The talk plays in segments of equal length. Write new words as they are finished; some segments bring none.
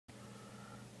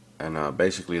And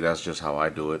basically that's just how I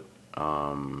do it.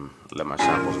 Let my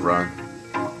samples run.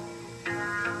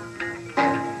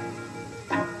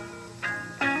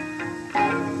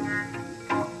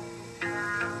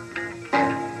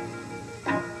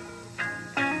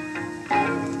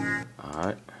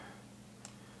 Alright.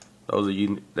 Those of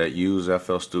you that use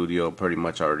FL Studio pretty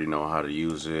much already know how to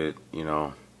use it. You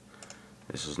know,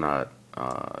 this is not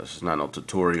no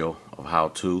tutorial of how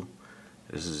to.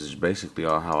 This is just basically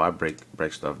on how I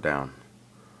break stuff down.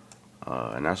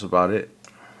 And that's about it.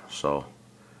 So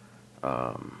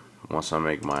once I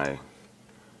make my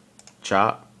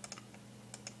chop,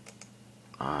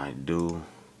 I do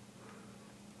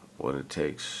what it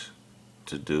takes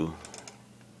to do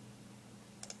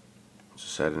to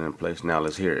set it in place. Now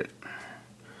let's hear it.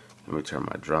 Let me turn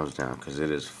my drums down because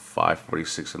it is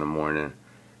 5:46 in the morning.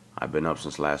 I've been up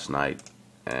since last night,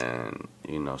 and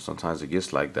you know, sometimes it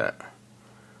gets like that.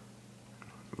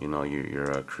 You know,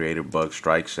 your creative bug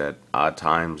strikes at odd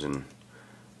times, and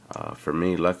for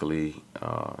me, luckily,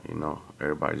 you know,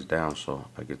 everybody's down, so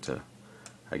I get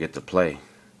to play.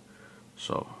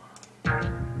 So.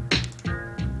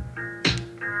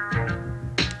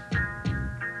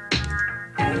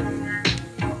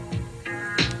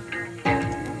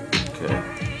 Okay.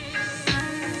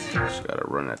 Just gotta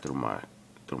run that through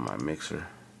my mixer.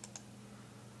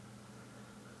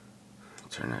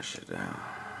 Turn that shit down.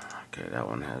 Okay, that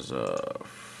one has a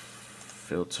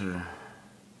filter.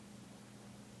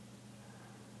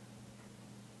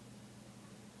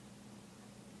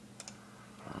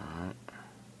 Alright.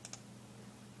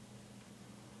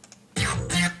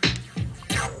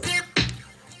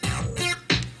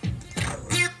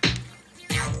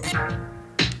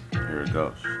 Here it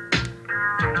goes.